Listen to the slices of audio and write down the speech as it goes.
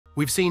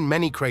We've seen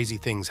many crazy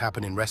things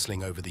happen in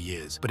wrestling over the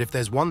years, but if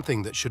there's one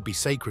thing that should be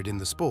sacred in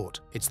the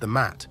sport, it's the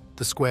mat,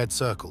 the squared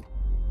circle.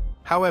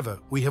 However,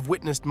 we have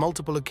witnessed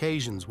multiple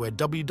occasions where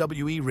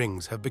WWE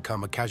rings have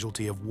become a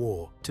casualty of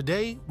war.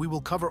 Today, we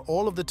will cover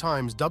all of the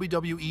times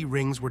WWE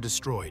rings were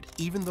destroyed.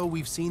 Even though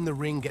we've seen the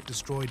ring get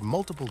destroyed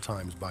multiple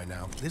times by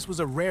now, this was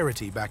a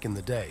rarity back in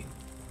the day.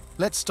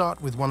 Let's start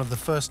with one of the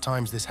first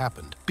times this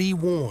happened. Be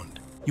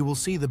warned, you will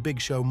see the Big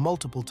Show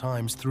multiple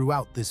times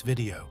throughout this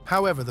video.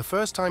 However, the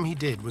first time he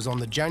did was on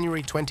the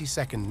January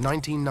 22nd,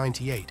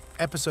 1998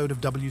 episode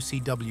of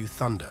WCW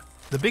Thunder.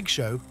 The Big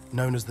Show,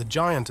 known as the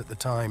Giant at the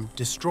time,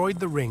 destroyed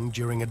the ring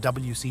during a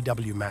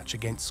WCW match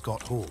against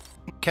Scott Hall.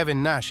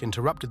 Kevin Nash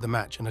interrupted the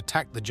match and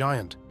attacked the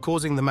Giant,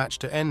 causing the match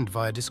to end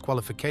via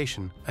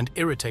disqualification and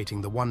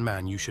irritating the one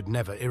man you should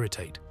never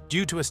irritate.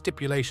 Due to a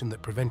stipulation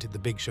that prevented the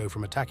Big Show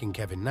from attacking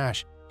Kevin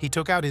Nash, he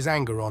took out his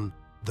anger on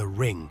the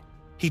ring.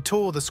 He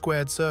tore the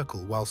squared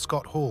circle while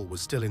Scott Hall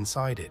was still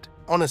inside it.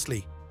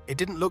 Honestly, it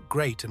didn't look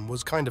great and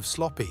was kind of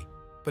sloppy,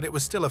 but it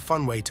was still a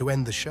fun way to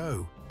end the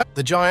show.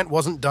 The Giant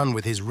wasn't done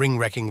with his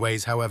ring-wrecking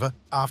ways, however.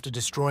 After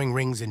destroying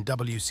rings in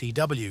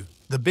WCW,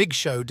 the Big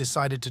Show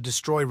decided to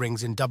destroy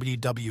rings in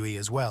WWE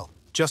as well.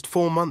 Just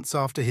 4 months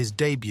after his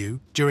debut,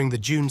 during the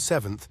June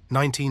 7th,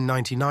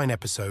 1999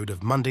 episode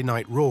of Monday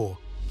Night Raw,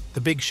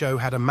 the Big Show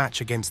had a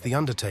match against The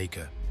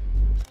Undertaker.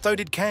 So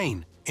did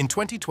Kane. In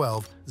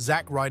 2012,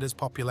 Zack Ryder's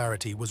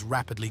popularity was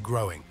rapidly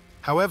growing.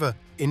 However,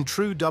 in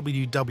true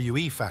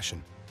WWE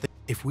fashion,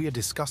 if we are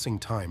discussing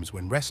times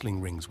when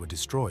wrestling rings were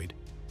destroyed,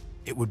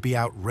 it would be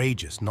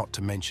outrageous not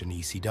to mention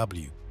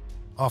ECW.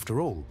 After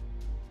all,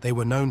 they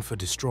were known for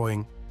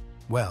destroying,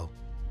 well,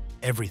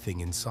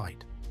 everything in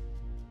sight.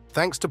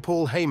 Thanks to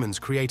Paul Heyman's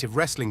creative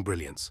wrestling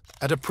brilliance,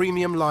 at a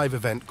premium live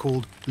event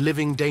called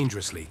Living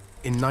Dangerously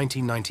in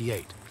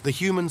 1998, the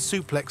human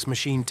suplex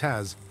machine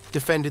Taz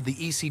defended the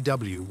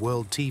ECW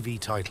World TV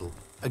title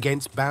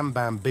against Bam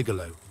Bam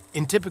Bigelow.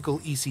 In typical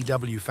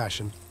ECW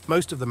fashion,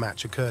 most of the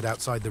match occurred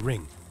outside the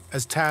ring,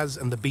 as Taz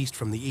and the Beast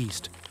from the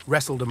East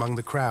wrestled among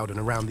the crowd and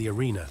around the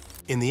arena.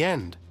 In the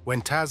end,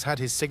 when Taz had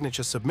his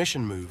signature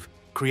submission move,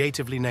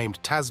 creatively named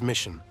Taz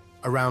Mission,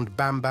 around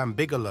Bam Bam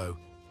Bigelow,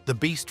 the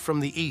Beast from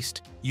the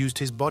East used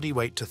his body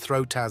weight to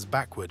throw Taz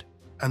backward,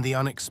 and the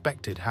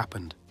unexpected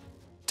happened.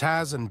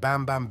 Taz and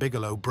Bam Bam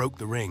Bigelow broke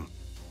the ring.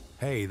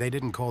 Hey, they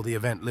didn't call the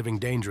event Living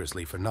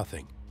Dangerously for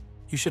nothing.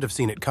 You should have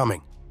seen it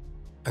coming.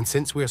 And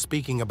since we're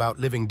speaking about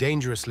Living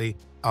Dangerously,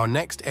 our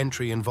next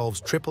entry involves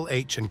Triple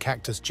H and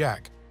Cactus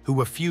Jack, who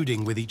were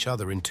feuding with each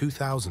other in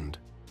 2000.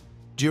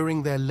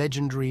 During their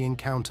legendary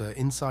encounter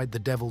inside the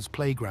Devil's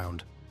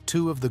Playground,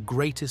 two of the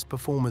greatest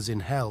performers in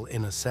Hell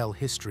in a Cell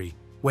history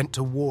went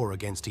to war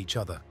against each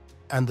other,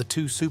 and the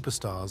two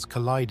superstars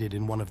collided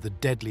in one of the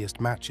deadliest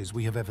matches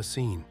we have ever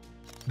seen.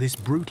 This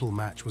brutal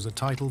match was a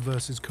title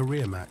versus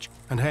career match,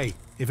 and hey,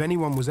 if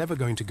anyone was ever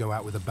going to go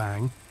out with a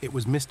bang, it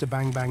was Mr.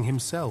 Bang Bang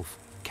himself,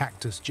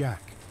 Cactus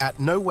Jack. At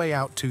No Way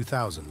Out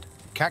 2000,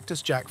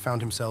 Cactus Jack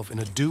found himself in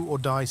a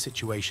do-or-die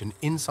situation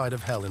inside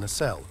of Hell in a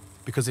Cell,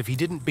 because if he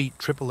didn't beat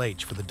Triple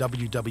H for the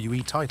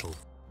WWE title,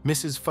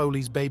 Mrs.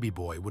 Foley's baby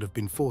boy would have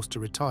been forced to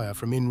retire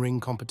from in-ring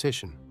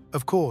competition.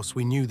 Of course,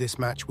 we knew this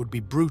match would be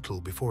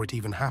brutal before it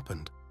even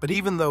happened, but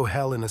even though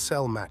Hell in a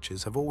Cell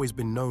matches have always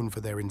been known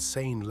for their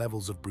insane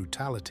levels of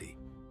brutality,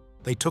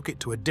 they took it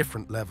to a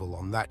different level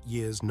on that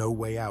year's No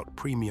Way Out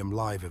premium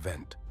live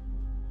event.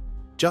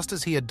 Just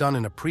as he had done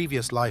in a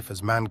previous life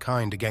as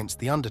Mankind against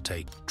The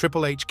Undertaker,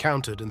 Triple H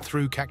countered and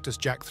threw Cactus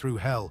Jack through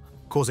Hell,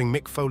 causing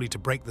Mick Foley to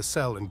break the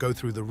cell and go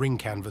through the ring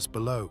canvas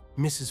below.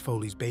 Mrs.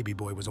 Foley's baby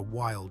boy was a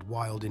wild,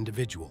 wild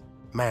individual.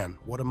 Man,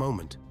 what a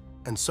moment.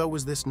 And so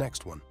was this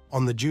next one.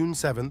 On the June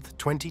 7th,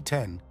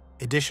 2010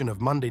 edition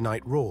of Monday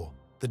Night Raw,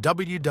 the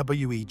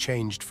WWE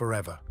changed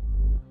forever.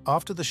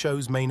 After the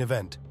show's main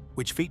event,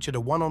 which featured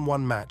a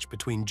one-on-one match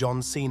between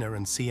John Cena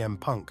and CM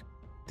Punk,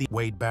 the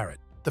Wade Barrett,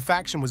 the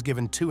faction was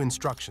given 2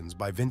 instructions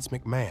by Vince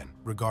McMahon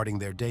regarding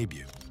their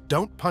debut.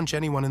 Don't punch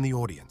anyone in the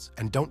audience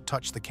and don't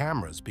touch the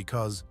cameras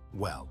because,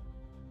 well,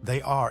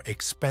 they are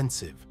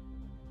expensive.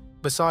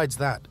 Besides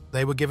that,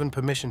 they were given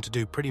permission to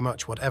do pretty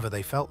much whatever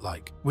they felt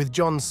like. With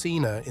John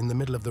Cena in the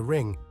middle of the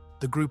ring,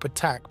 the group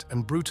attacked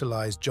and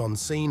brutalized John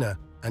Cena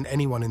and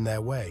anyone in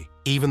their way.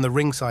 Even the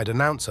ringside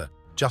announcer,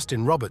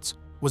 Justin Roberts,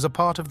 was a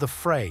part of the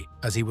fray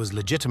as he was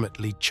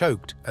legitimately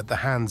choked at the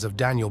hands of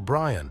Daniel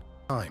Bryan.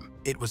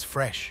 It was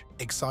fresh,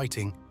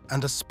 exciting,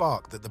 and a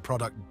spark that the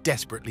product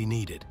desperately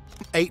needed.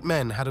 8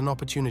 men had an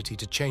opportunity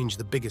to change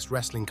the biggest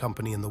wrestling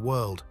company in the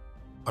world.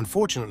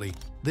 Unfortunately,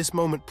 this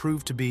moment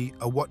proved to be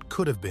a what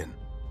could have been.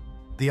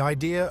 The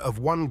idea of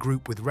one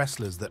group with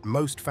wrestlers that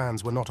most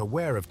fans were not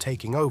aware of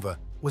taking over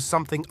was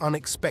something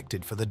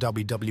unexpected for the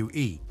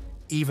WWE,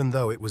 even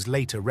though it was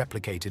later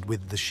replicated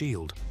with The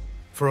Shield.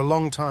 For a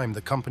long time,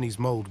 the company's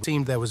mold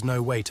seemed there was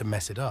no way to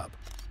mess it up.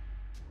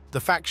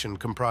 The faction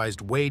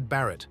comprised Wade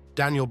Barrett,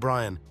 Daniel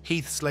Bryan,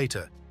 Heath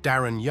Slater,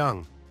 Darren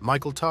Young,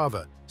 Michael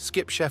Tarver,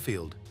 Skip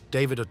Sheffield,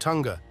 David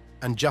Otunga,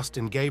 and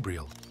Justin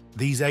Gabriel.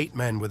 These 8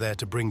 men were there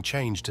to bring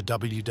change to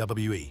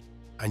WWE,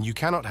 and you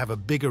cannot have a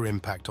bigger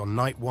impact on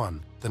night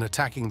one than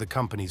attacking the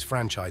company's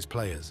franchise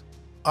players.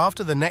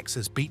 After the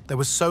Nexus beat, there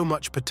was so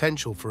much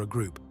potential for a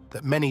group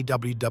that many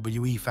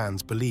WWE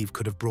fans believe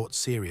could have brought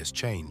serious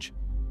change.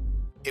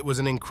 It was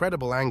an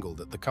incredible angle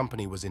that the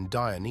company was in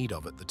dire need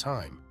of at the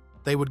time.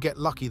 They would get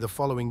lucky the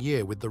following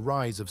year with the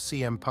rise of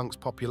CM Punk's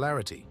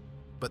popularity,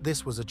 but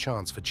this was a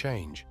chance for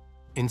change.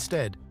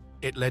 Instead,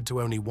 it led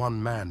to only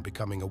one man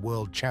becoming a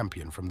world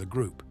champion from the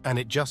group, and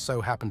it just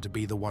so happened to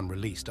be the one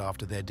released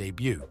after their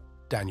debut,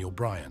 Daniel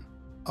Bryan.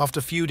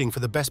 After feuding for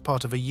the best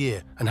part of a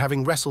year and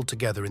having wrestled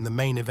together in the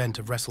main event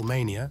of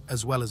WrestleMania,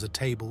 as well as a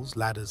tables,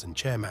 ladders, and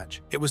chair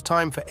match, it was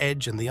time for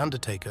Edge and The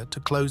Undertaker to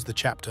close the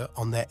chapter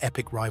on their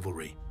epic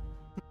rivalry.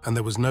 And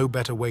there was no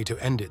better way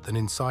to end it than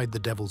inside the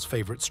Devil's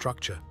favorite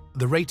structure.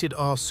 The rated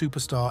R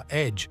superstar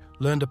Edge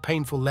learned a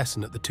painful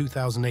lesson at the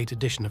 2008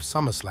 edition of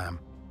SummerSlam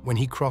when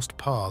he crossed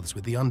paths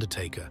with The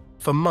Undertaker.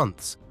 For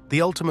months,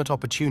 the ultimate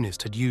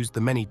opportunist had used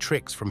the many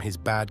tricks from his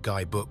bad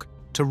guy book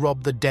to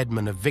rob the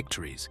Deadman of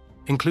victories,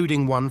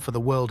 including one for the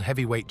World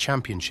Heavyweight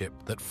Championship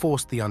that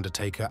forced The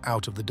Undertaker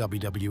out of the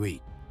WWE.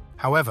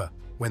 However,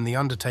 when The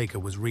Undertaker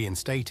was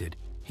reinstated,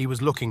 he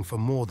was looking for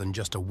more than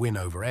just a win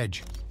over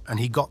Edge, and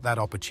he got that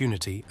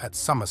opportunity at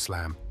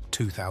SummerSlam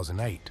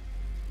 2008.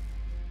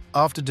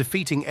 After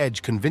defeating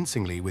Edge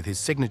convincingly with his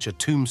signature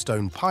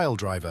tombstone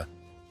piledriver,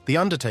 The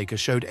Undertaker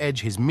showed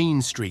Edge his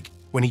mean streak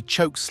when he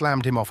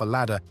choke-slammed him off a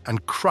ladder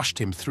and crushed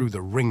him through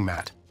the ring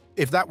mat.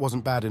 If that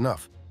wasn't bad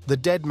enough, the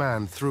dead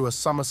man threw a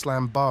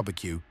SummerSlam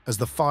barbecue as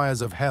the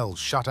fires of hell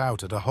shut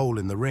out at a hole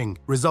in the ring,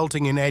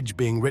 resulting in Edge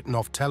being written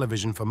off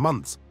television for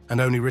months and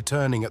only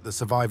returning at the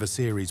Survivor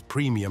Series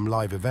premium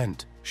live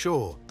event.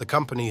 Sure, the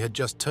company had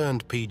just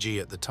turned PG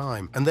at the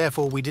time, and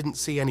therefore we didn't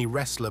see any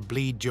wrestler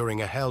bleed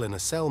during a Hell in a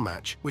Cell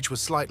match, which was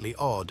slightly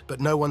odd,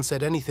 but no one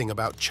said anything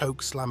about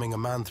choke-slamming a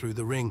man through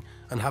the ring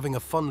and having a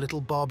fun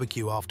little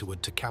barbecue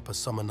afterward to cap a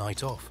summer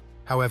night off.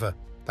 However,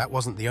 that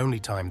wasn't the only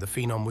time the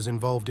Phenom was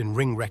involved in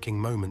ring-wrecking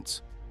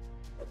moments.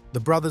 The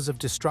Brothers of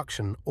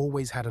Destruction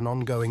always had an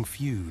ongoing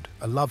feud,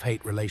 a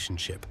love-hate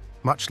relationship,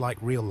 much like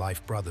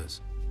real-life brothers.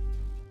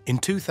 In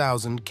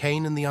 2000,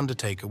 Kane and The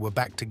Undertaker were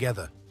back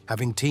together,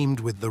 having teamed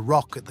with The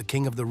Rock at the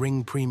King of the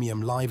Ring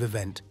Premium live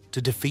event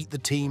to defeat the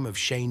team of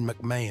Shane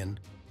McMahon,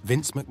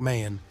 Vince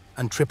McMahon,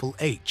 and Triple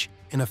H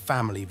in a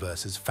family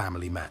versus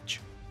family match.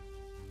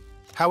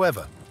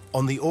 However,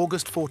 on the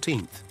August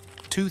 14th,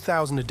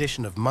 2000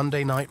 edition of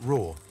Monday Night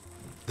Raw,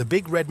 the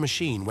Big Red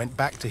Machine went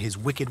back to his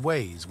wicked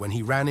ways when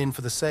he ran in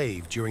for the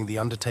save during The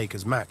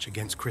Undertaker's match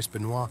against Chris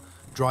Benoit,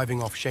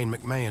 driving off Shane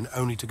McMahon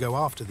only to go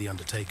after The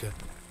Undertaker,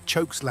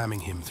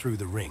 choke-slamming him through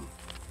the ring.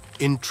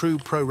 In true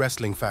pro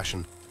wrestling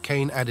fashion,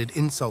 Kane added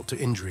insult to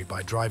injury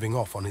by driving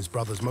off on his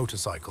brother's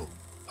motorcycle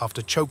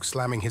after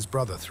choke-slamming his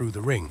brother through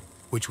the ring,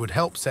 which would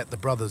help set the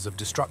Brothers of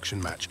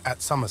Destruction match at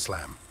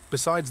SummerSlam.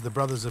 Besides the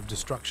Brothers of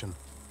Destruction,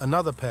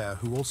 another pair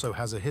who also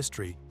has a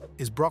history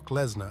is Brock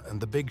Lesnar and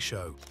The Big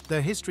Show.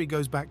 Their history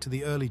goes back to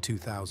the early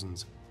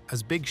 2000s,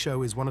 as Big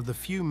Show is one of the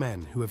few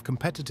men who have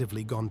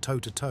competitively gone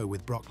toe-to-toe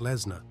with Brock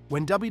Lesnar.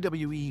 When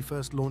WWE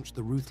first launched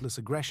the Ruthless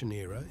Aggression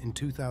era in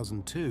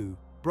 2002,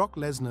 Brock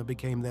Lesnar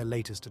became their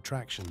latest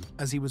attraction,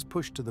 as he was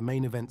pushed to the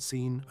main event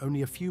scene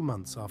only a few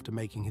months after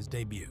making his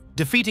debut.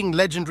 Defeating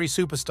legendary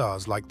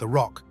superstars like The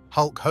Rock,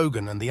 Hulk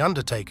Hogan, and The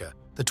Undertaker,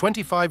 the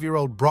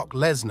 25-year-old Brock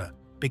Lesnar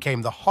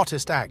became the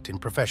hottest act in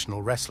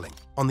professional wrestling.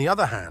 On the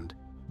other hand,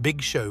 Big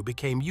Show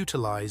became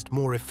utilized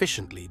more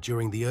efficiently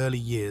during the early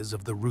years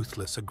of the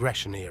Ruthless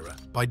Aggression era.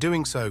 By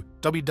doing so,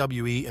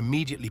 WWE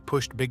immediately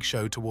pushed Big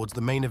Show towards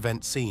the main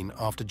event scene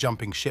after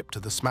jumping ship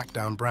to the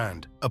SmackDown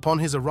brand. Upon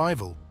his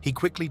arrival, he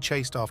quickly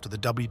chased after the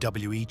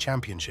WWE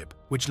Championship,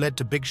 which led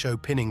to Big Show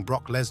pinning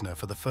Brock Lesnar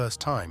for the first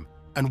time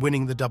and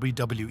winning the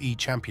WWE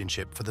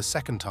Championship for the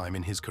second time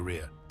in his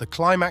career. The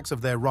climax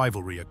of their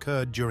rivalry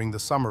occurred during the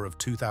summer of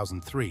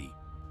 2003,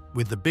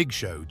 with The Big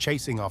Show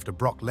chasing after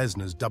Brock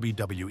Lesnar's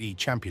WWE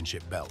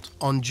Championship belt.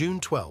 On June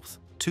 12,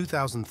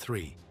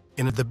 2003,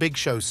 in The Big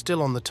Show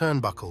still on the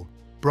turnbuckle,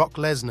 Brock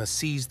Lesnar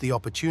seized the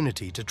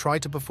opportunity to try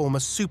to perform a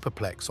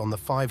superplex on the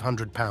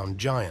 500-pound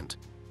giant.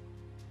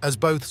 As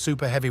both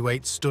super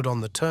heavyweights stood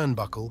on the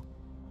turnbuckle,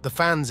 the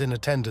fans in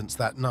attendance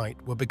that night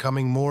were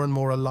becoming more and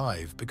more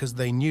alive because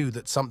they knew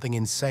that something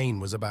insane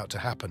was about to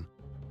happen.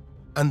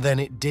 And then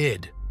it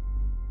did.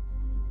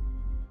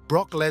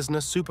 Brock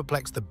Lesnar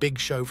superplexed The Big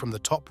Show from the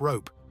top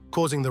rope,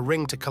 causing the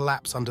ring to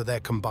collapse under their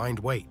combined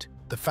weight.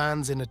 The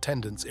fans in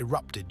attendance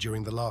erupted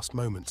during the last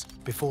moments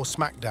before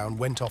SmackDown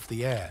went off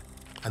the air,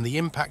 and the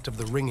impact of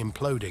the ring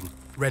imploding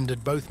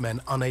rendered both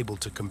men unable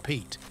to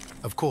compete.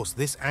 Of course,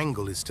 this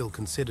angle is still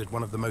considered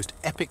one of the most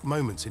epic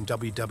moments in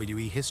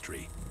WWE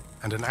history,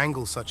 and an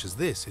angle such as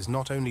this is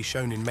not only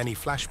shown in many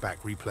flashback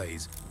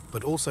replays,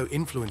 but also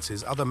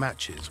influences other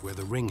matches where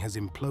the ring has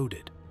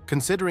imploded.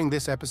 Considering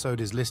this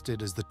episode is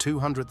listed as the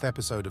 200th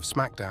episode of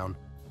SmackDown,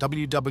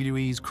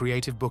 WWE's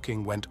creative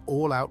booking went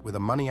all out with a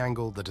money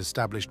angle that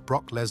established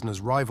Brock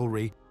Lesnar's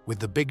rivalry with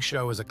The Big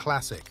Show as a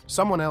classic.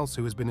 Someone else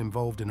who has been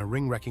involved in a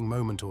ring-wrecking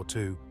moment or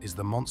two is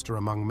the monster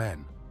among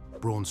men,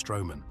 Braun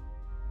Strowman.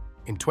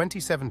 In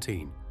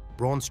 2017,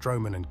 Braun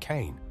Strowman and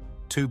Kane,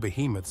 two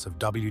behemoths of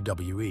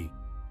WWE,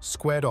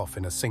 squared off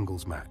in a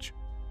singles match.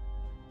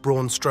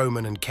 Braun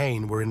Strowman and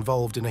Kane were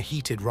involved in a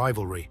heated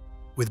rivalry,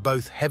 with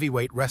both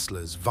heavyweight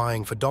wrestlers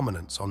vying for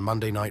dominance on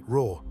Monday Night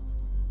Raw.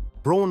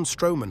 Braun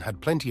Strowman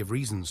had plenty of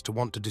reasons to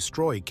want to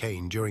destroy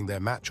Kane during their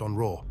match on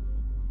Raw.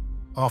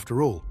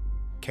 After all,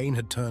 Kane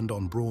had turned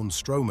on Braun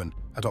Strowman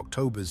at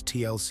October's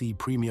TLC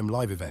Premium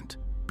Live event,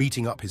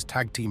 beating up his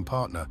tag team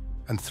partner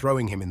and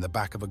throwing him in the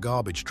back of a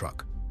garbage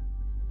truck.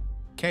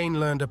 Kane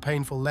learned a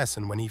painful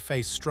lesson when he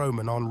faced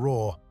Strowman on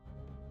Raw.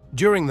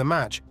 During the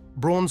match,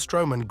 Braun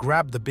Strowman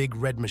grabbed the big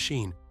red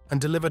machine and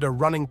delivered a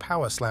running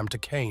power slam to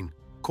Kane,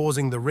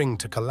 causing the ring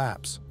to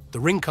collapse. The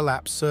ring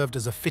collapse served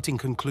as a fitting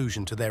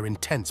conclusion to their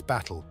intense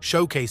battle,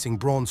 showcasing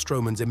Braun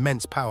Strowman's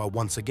immense power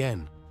once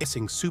again,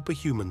 missing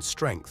superhuman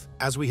strength.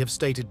 As we have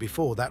stated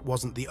before, that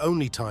wasn't the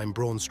only time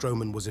Braun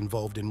Strowman was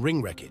involved in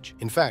ring wreckage.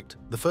 In fact,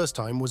 the first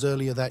time was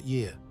earlier that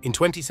year. In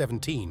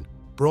 2017,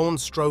 Braun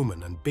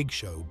Strowman and Big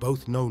Show,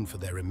 both known for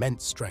their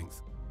immense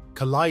strength,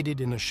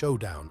 collided in a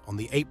showdown on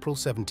the April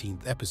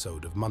 17th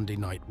episode of Monday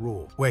Night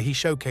Raw, where he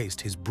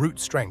showcased his brute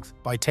strength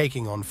by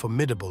taking on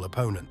formidable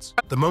opponents.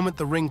 The moment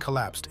the ring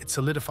collapsed, it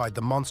solidified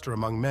the monster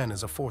among men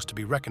as a force to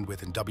be reckoned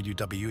with in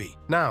WWE.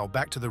 Now,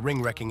 back to the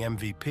ring-wrecking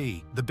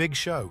MVP, The Big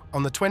Show.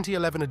 On the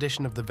 2011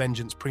 edition of the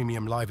Vengeance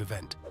Premium Live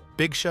event,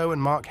 Big Show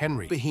and Mark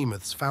Henry,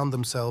 behemoths, found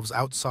themselves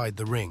outside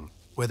the ring,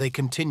 where they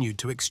continued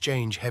to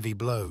exchange heavy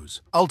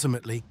blows.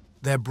 Ultimately,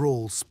 their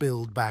brawl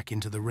spilled back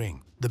into the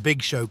ring. The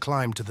Big Show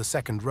climbed to the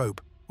second rope,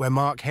 where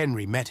Mark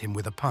Henry met him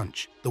with a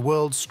punch. The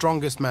world's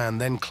strongest man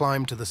then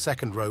climbed to the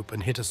second rope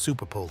and hit a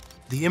super pull.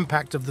 The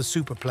impact of the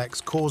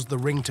superplex caused the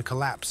ring to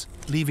collapse,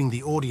 leaving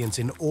the audience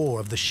in awe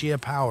of the sheer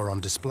power on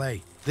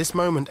display. This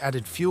moment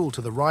added fuel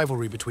to the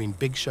rivalry between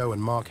Big Show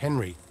and Mark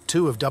Henry,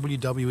 two of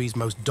WWE's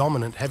most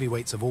dominant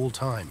heavyweights of all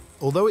time.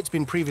 Although it's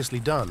been previously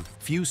done,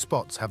 few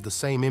spots have the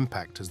same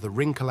impact as the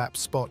ring collapse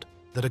spot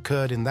that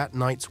occurred in that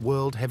night's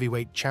World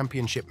Heavyweight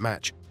Championship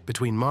match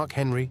between Mark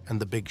Henry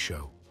and The Big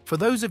Show. For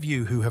those of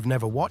you who have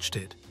never watched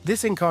it,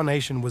 this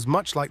incarnation was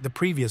much like the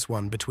previous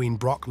one between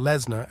Brock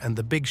Lesnar and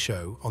The Big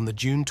Show on the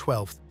June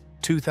 12,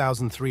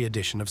 2003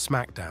 edition of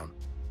SmackDown.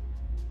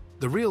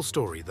 The real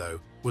story, though,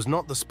 was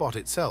not the spot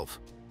itself,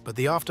 but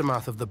the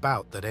aftermath of the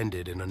bout that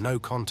ended in a no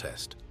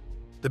contest.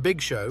 The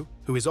Big Show,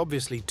 who is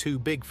obviously too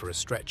big for a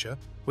stretcher,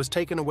 was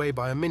taken away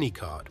by a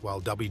minicart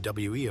while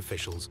WWE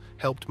officials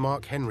helped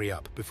Mark Henry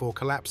up before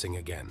collapsing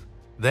again.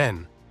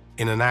 Then,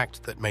 in an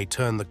act that may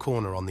turn the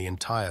corner on the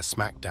entire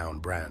SmackDown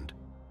brand,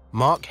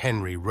 Mark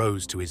Henry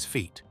rose to his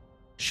feet,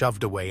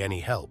 shoved away any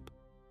help,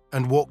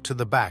 and walked to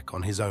the back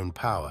on his own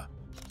power,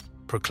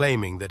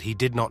 proclaiming that he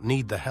did not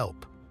need the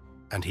help,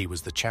 and he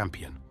was the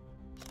champion.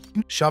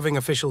 Shoving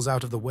officials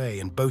out of the way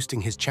and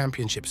boasting his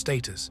championship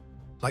status,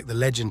 like the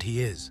legend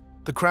he is,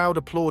 the crowd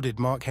applauded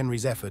Mark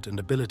Henry's effort and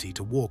ability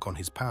to walk on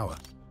his power.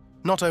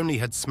 Not only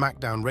had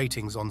SmackDown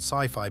ratings on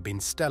Sci-Fi been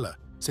stellar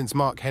since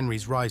Mark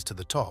Henry's rise to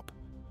the top,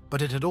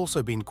 but it had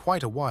also been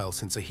quite a while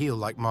since a heel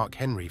like Mark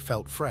Henry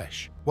felt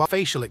fresh, while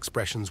facial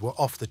expressions were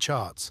off the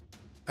charts,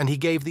 and he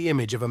gave the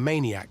image of a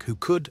maniac who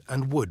could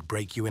and would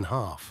break you in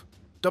half.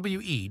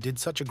 WE did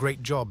such a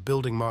great job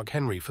building Mark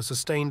Henry for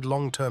sustained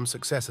long-term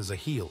success as a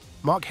heel.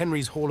 Mark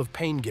Henry's Hall of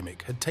Pain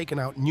gimmick had taken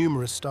out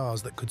numerous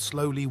stars that could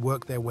slowly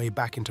work their way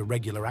back into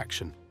regular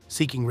action.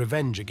 Seeking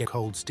revenge against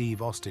Cold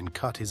Steve Austin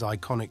cut his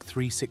iconic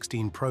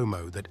 3:16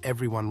 promo that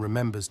everyone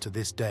remembers to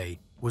this day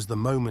was the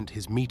moment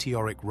his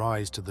meteoric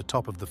rise to the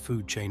top of the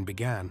food chain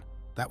began.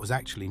 That was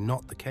actually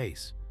not the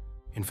case.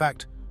 In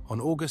fact, on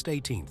August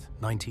 18,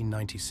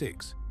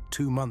 1996,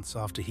 2 months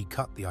after he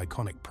cut the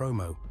iconic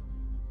promo,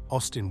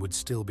 Austin would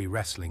still be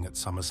wrestling at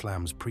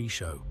SummerSlam's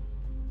pre-show.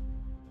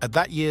 At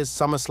that year's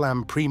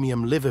SummerSlam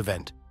Premium Live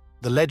event,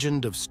 the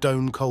legend of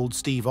Stone Cold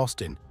Steve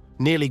Austin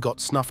nearly got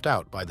snuffed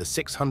out by the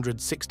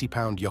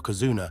 660-pound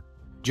Yokozuna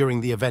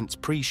during the event's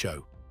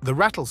pre-show. The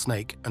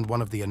Rattlesnake and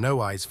one of the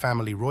Anoa'i's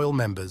family royal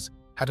members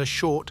had a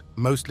short,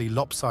 mostly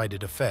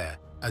lopsided affair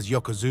as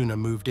Yokozuna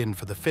moved in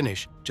for the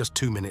finish just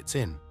 2 minutes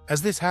in.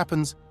 As this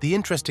happens, the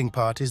interesting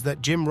part is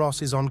that Jim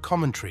Ross is on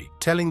commentary,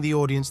 telling the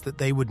audience that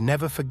they would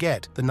never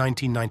forget the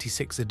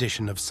 1996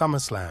 edition of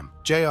SummerSlam.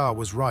 JR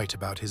was right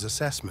about his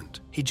assessment.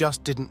 He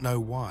just didn't know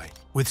why.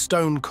 With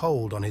Stone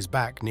Cold on his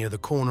back near the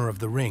corner of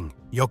the ring,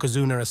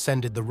 Yokozuna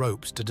ascended the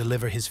ropes to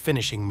deliver his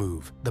finishing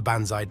move, the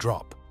Banzai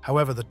Drop.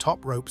 However, the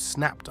top rope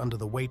snapped under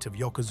the weight of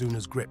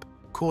Yokozuna's grip,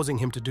 causing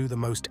him to do the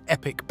most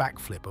epic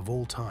backflip of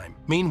all time.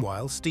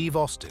 Meanwhile, Steve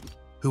Austin,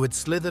 who had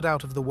slithered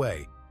out of the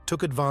way,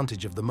 took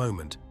advantage of the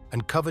moment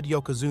and covered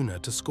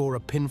Yokozuna to score a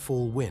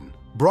pinfall win.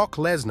 Brock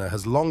Lesnar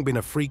has long been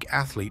a freak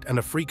athlete and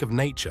a freak of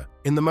nature,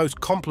 in the most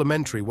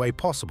complimentary way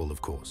possible,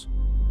 of course.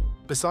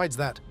 Besides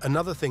that,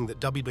 another thing that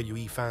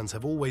WWE fans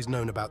have always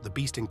known about the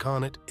Beast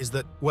Incarnate is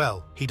that,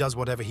 well, he does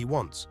whatever he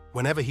wants.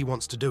 whenever he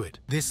wants to do it.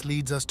 This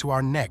leads us to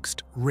our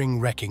next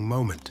ring-wrecking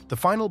moment. The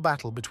final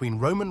battle between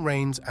Roman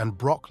Reigns and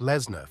Brock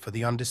Lesnar for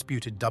the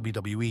undisputed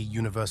WWE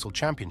Universal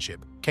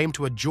Championship came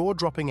to a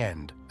jaw-dropping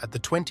end at the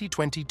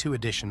 2022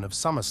 edition of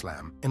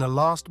SummerSlam in a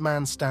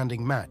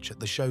last-man-standing match at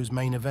the show's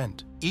main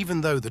event.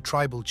 Even though the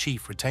Tribal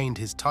Chief retained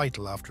his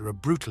title after a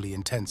brutally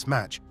intense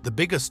match, the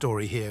bigger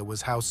story here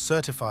was how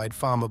certified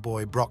farmer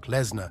boy Brock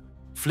Lesnar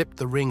flipped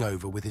the ring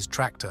over with his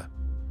tractor.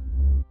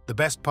 The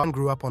best part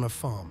grew up on a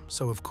farm,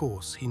 so of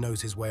course he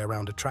knows his way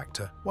around a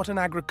tractor. What an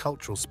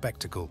agricultural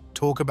spectacle.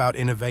 Talk about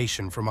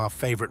innovation from our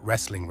favorite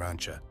wrestling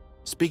rancher.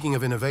 Speaking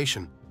of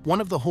innovation, one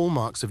of the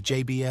hallmarks of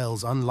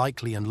JBL's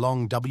unlikely and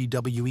long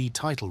WWE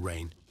title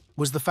reign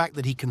was the fact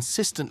that he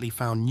consistently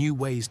found new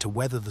ways to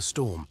weather the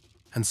storm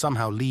and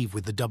somehow leave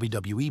with the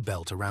WWE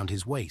belt around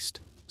his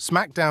waist.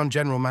 SmackDown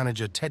general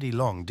manager Teddy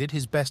Long did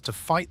his best to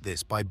fight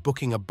this by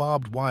booking a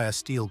barbed wire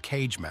steel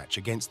cage match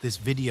against this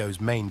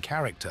video's main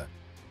character,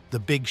 The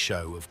Big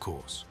Show, of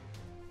course.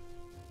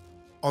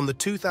 On the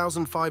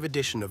 2005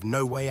 edition of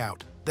No Way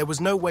Out, there was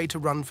no way to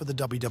run for the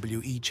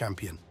WWE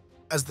champion,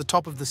 as the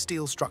top of the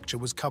steel structure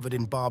was covered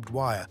in barbed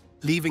wire,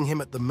 leaving him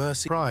at the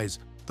mercy. Surprise,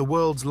 the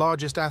world's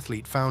largest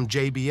athlete found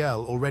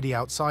JBL already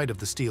outside of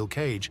the steel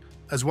cage,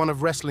 as one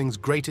of wrestling's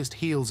greatest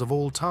heels of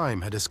all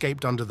time had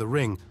escaped under the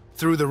ring.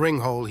 Through the ring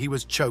hole, he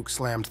was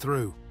choke-slammed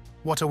through.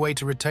 What a way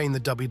to retain the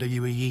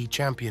WWE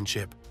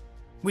Championship.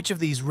 Which of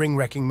these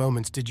ring-wrecking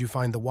moments did you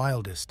find the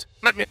wildest?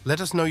 Let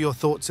us know your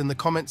thoughts in the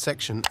comment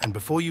section, and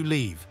before you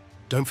leave,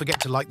 don't forget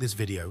to like this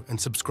video and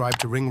subscribe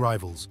to Ring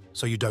Rivals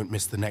so you don't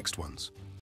miss the next ones.